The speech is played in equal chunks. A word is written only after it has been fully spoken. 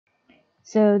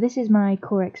So this is my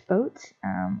Corex boat.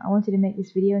 I wanted to make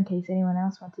this video in case anyone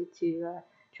else wanted to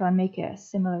try and make a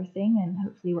similar thing, and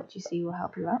hopefully what you see will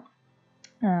help you out.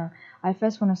 I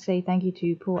first want to say thank you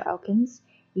to Paul Elkins.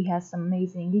 He has some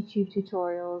amazing YouTube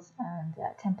tutorials and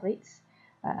templates,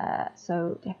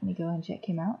 so definitely go and check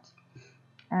him out.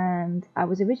 And I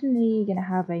was originally going to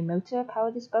have a motor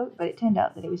power this boat, but it turned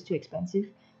out that it was too expensive,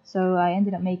 so I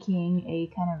ended up making a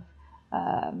kind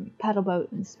of paddle boat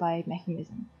inspired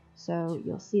mechanism. So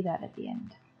you'll see that at the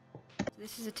end.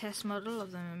 This is a test model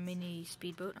of the mini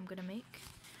speedboat I'm gonna make,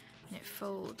 and it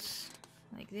folds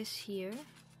like this here,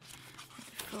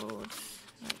 it folds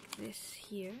like this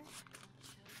here,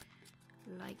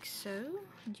 like so,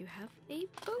 and you have a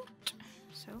boat.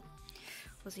 So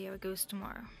we'll see how it goes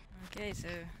tomorrow. Okay, so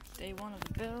day one of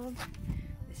the build.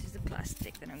 This is the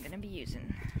plastic that I'm gonna be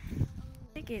using.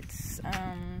 I think it's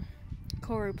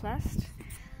Coroplast,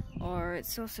 or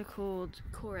it's also called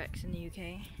Corex in the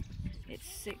UK. It's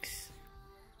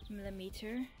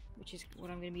 6mm, which is what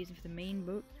I'm going to be using for the main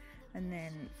boat, and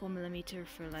then 4mm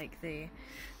for like the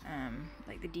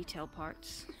detail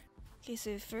parts. Okay,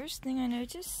 so first thing I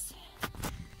noticed,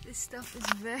 this stuff is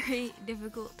very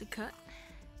difficult to cut,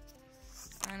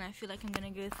 and I feel like I'm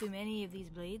going to go through many of these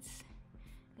blades.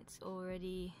 It's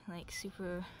already like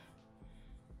super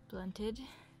blunted,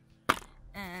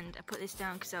 and I put this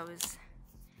down because I was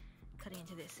cutting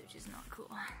into this, which is not cool.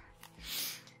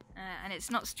 And it's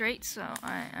not straight, so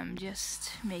I am just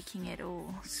making it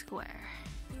all square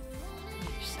on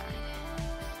each side.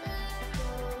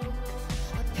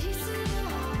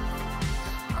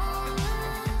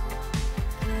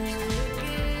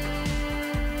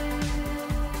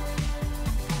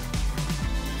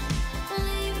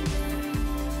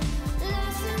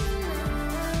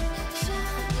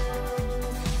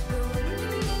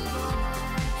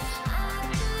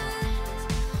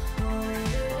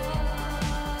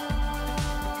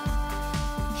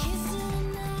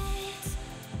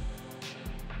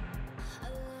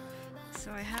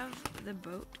 So I have the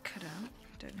boat cut out,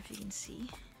 don't know if you can see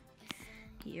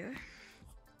here,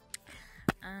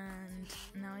 and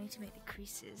now I need to make the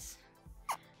creases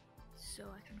so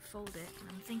I can fold it. And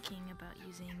I'm thinking about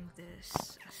using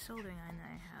this soldering iron that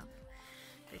I have,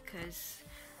 because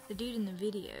the dude in the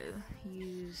video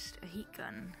used a heat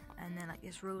gun and then like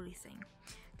this rolly thing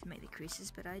to make the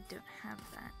creases, but I don't have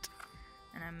that,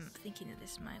 and I'm thinking that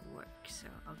this might work, so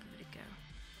I'll give it a go.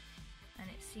 And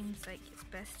it seems like it's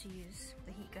best to use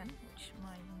the heat gun, which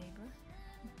my neighbour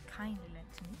kindly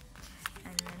lent to me,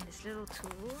 and then this little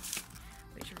tool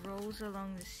which rolls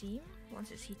along the seam once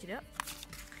it's heated up,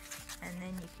 and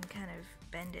then you can kind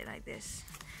of bend it like this.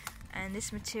 And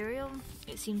this material,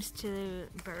 it seems to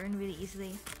burn really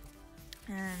easily,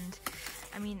 and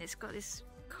I mean it's got this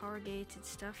corrugated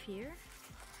stuff here,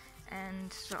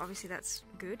 and so obviously that's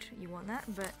good, you want that,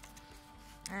 but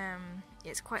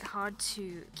it's quite hard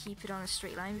to keep it on a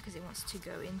straight line because it wants to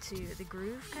go into the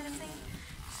groove kind of thing.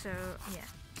 So yeah,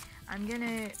 I'm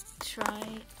gonna try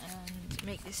and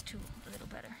make this tool a little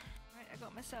better. Alright, I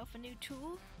got myself a new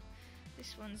tool.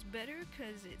 This one's better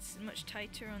because it's much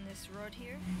tighter on this rod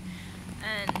here,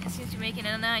 and it seems to be making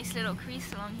a nice little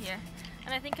crease along here.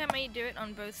 And I think I may do it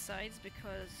on both sides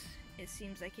because it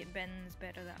seems like it bends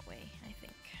better that way, I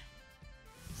think.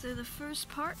 So the first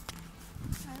part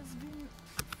has been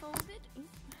folded. Oop.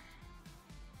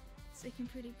 It's looking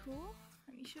pretty cool.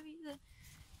 Let me show you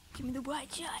give me the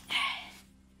wide shot.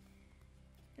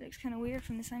 It looks kind of weird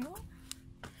from this angle,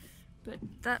 but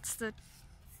that's the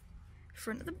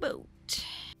front of the boat.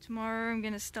 Tomorrow I'm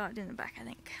going to start doing the back, I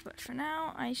think, but for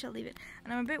now I shall leave it.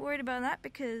 And I'm a bit worried about that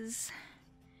because,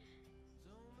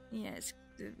 yeah,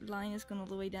 the line has gone all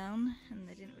the way down and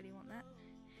I didn't really want that.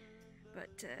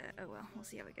 But, oh well, we'll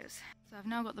see how it goes. So I've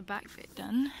now got the back bit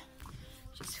done,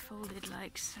 just folded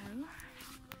like so.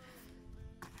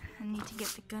 I need to get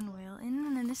the gunwale in,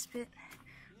 and then this bit,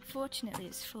 fortunately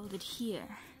it's folded here.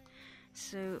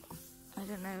 So I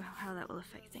don't know how that will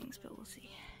affect things, but we'll see.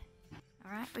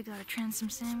 Alright, we got a transom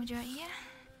sandwich right here.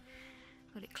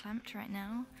 Got it clamped right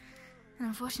now. And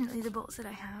unfortunately the bolts that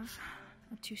I have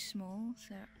are too small,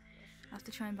 so I have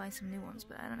to try and buy some new ones,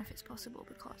 but I don't know if it's possible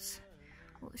because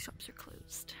all the shops are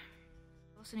closed.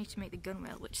 I also need to make the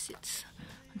gunwale, which sits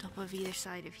on top of either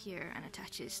side of here and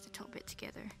attaches the top bit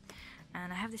together.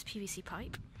 And I have this PVC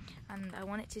pipe, and I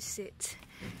want it to sit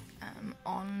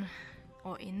on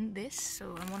or in this,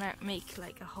 so I want to make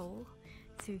like a hole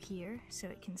through here so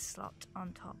it can slot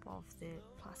on top of the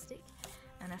plastic.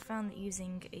 And I found that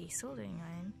using a soldering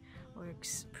iron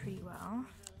works pretty well.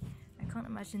 I can't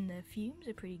imagine the fumes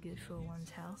are pretty good for one's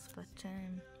health, but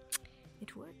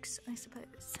it works, I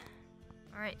suppose.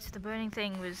 Alright, so the burning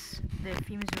thing was, the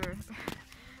fumes were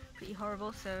pretty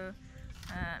horrible, so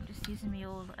I'm just using my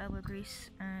old elbow grease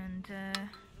and,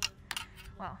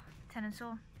 well, 10 and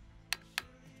saw,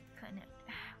 cutting it.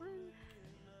 Woo.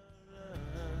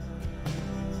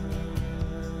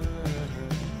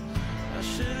 I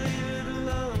should leave it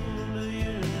alone, do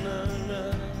you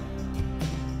know?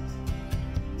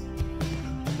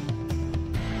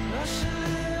 I should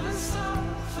live and stop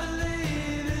for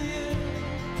leaving you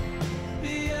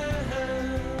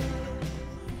behind.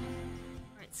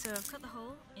 Right, so I've cut the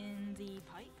hole in the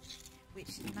pipe, which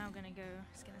is now gonna go,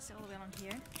 it's gonna sit all the way along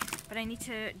here. But I need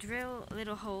to drill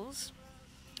little holes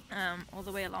all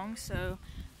the way along so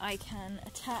I can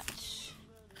attach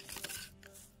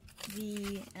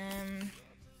the I've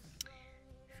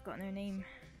forgotten their name,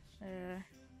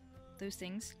 those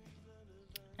things,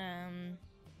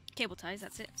 cable ties,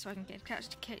 that's it, so I can get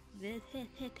attached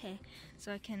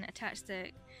so I can attach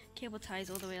the cable ties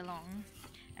all the way along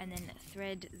and then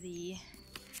thread the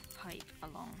pipe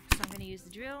along. So I'm going to use the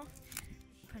drill,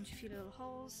 punch a few little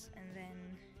holes, and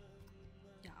then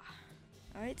yeah.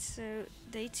 Alright, so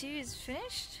day 2 is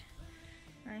finished.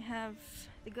 I have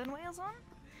the gunwales on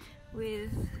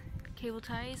with cable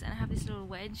ties, and I have this little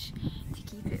wedge to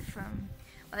keep it from,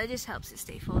 well, it just helps it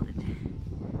stay folded.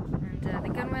 And the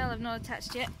gunwale I've not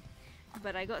attached yet,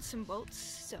 but I got some bolts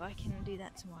so I can do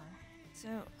that tomorrow. So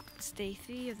it's day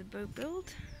 3 of the boat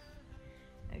build.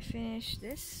 I finished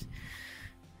this,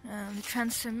 the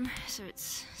transom, so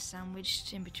it's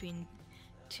sandwiched in between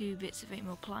 2 bits of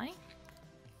 8mm ply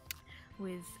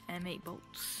with M8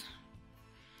 bolts.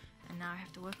 And now I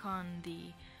have to work on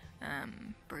the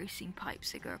bracing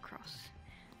pipes that go across,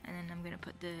 and then I'm gonna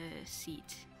put the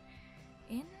seat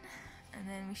in, and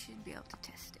then we should be able to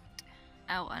test it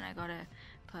out. And I gotta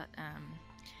put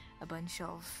a bunch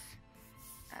of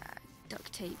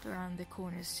duct tape around the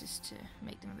corners just to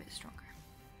make them a bit stronger,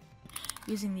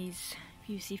 using these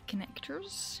PVC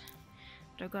connectors,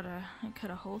 but I've gotta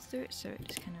cut a hole through it so it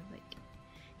just kind of like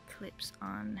clips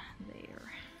on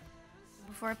there.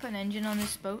 Before I put an engine on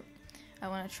this boat, I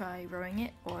want to try rowing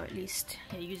it, or at least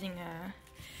using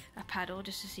a paddle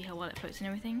just to see how well it floats and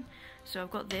everything. So I've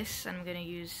got this, and I'm going to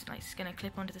use, like, it's going to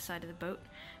clip onto the side of the boat,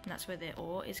 and that's where the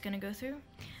oar is going to go through.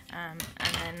 And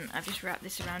then I've just wrapped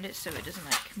this around it so it doesn't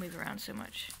like move around so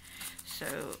much. So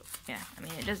yeah, I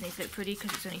mean, it does need to look pretty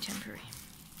because it's only temporary.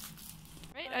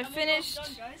 Right, I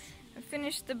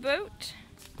finished the boat.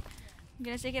 I'm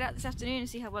going to take it out this afternoon and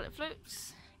see how well it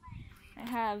floats. I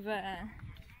have the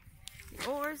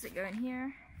oars that go in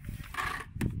here.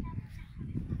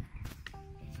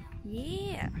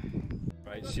 Yeah.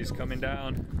 Right, she's coming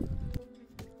down.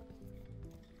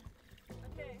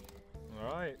 Okay.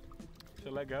 Alright.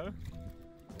 Shall I let go?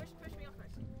 Push me off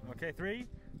first. Okay, 3,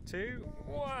 2,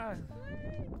 1.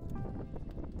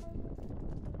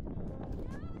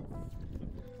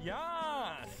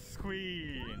 Yes,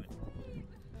 Queen.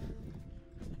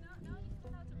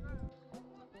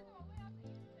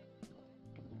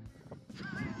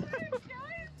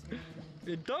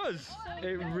 It does.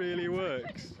 It really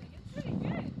works.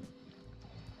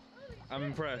 I'm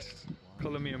impressed.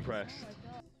 Colour me impressed.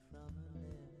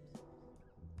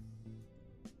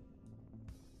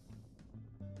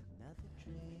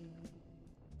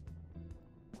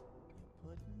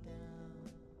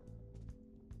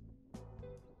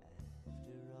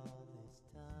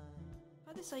 I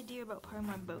had this idea about powering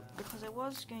my boat because I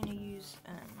was going to use,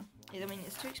 I mean,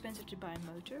 it's too expensive to buy a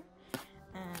motor,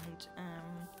 and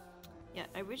yeah,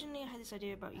 originally I had this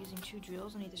idea about using 2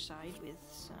 drills on either side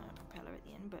with a propeller at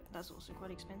the end, but that's also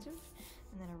quite expensive,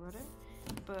 and then a rudder.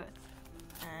 But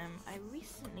I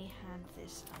recently had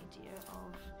this idea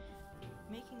of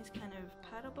making this kind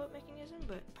of paddle boat mechanism,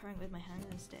 but powering with my hands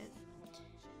instead.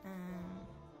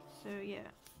 So yeah,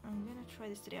 I'm gonna try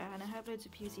this today, and I have loads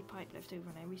of PVC pipe left over,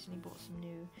 and I recently bought some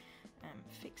new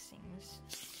fixings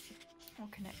or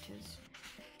connectors.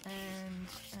 And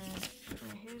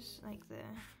here's like the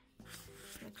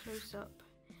close up,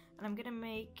 and I'm gonna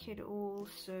make it all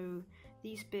so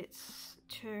these bits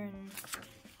turn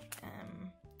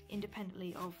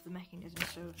independently of the mechanism,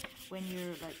 so when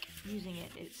you're like using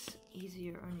it, it's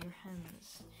easier on your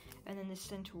hands. And then the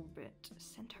central bit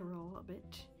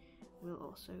will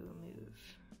also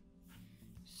move.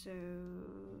 So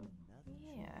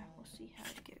yeah, we'll see how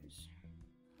it goes.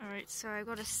 Alright, so I've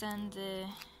got to sand the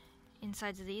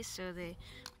insides of these so the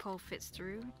pole fits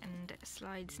through and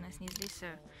slides nice and easily, so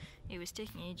it was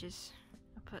taking ages.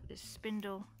 I put this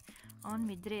spindle on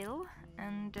my drill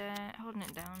and holding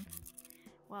it down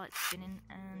while it's spinning,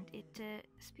 and it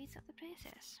speeds up the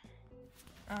process.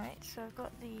 Alright, so I've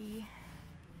got the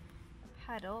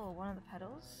paddle, or one of the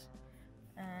pedals,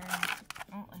 And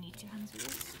oh, I need 2 hands for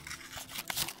this.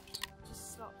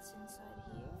 Just slots inside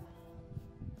here.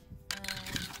 And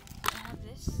I have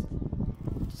this.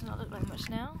 It does not look like much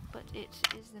now, but it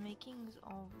is the makings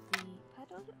of the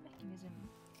paddle mechanism.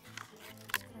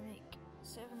 Just gonna make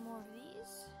 7 more of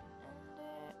these.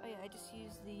 And oh yeah, I just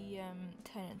used the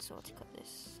turn and saw to cut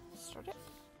this strip.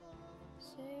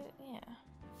 So yeah.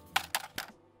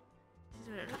 This is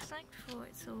what it looks like before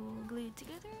it's all glued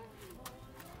together.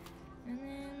 And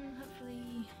then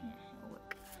hopefully it'll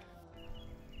work.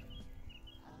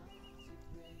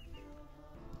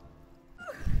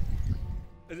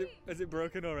 Is it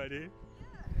broken already?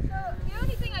 Yeah. So the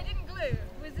only thing I didn't glue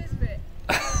was this bit.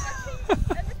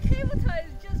 And the cable tie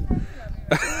is just broken on me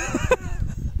right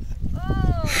now.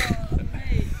 Oh,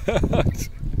 mate. Come on.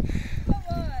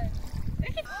 Oh,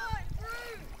 it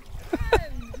broke.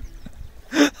 Man.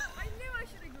 I knew I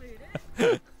should have glued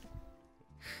it.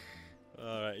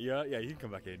 Alright, yeah, you can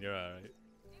come back in, you're alright. It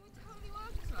would totally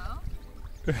work as well.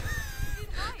 You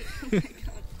did right.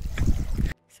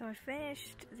 So I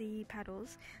finished the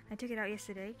paddles. I took it out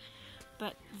yesterday,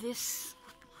 but this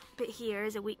bit here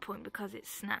is a weak point because it's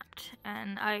snapped,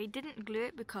 and I didn't glue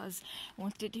it because I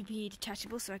wanted it to be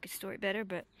detachable so I could store it better,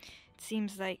 but it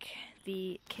seems like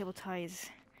the cable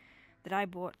ties that I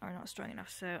bought are not strong enough,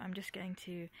 so I'm just going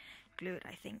to glue it,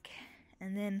 I think.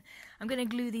 And then I'm going to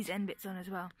glue these end bits on as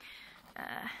well.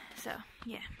 So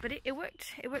yeah, but it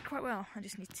worked quite well. I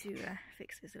just need to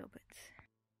fix this little bit.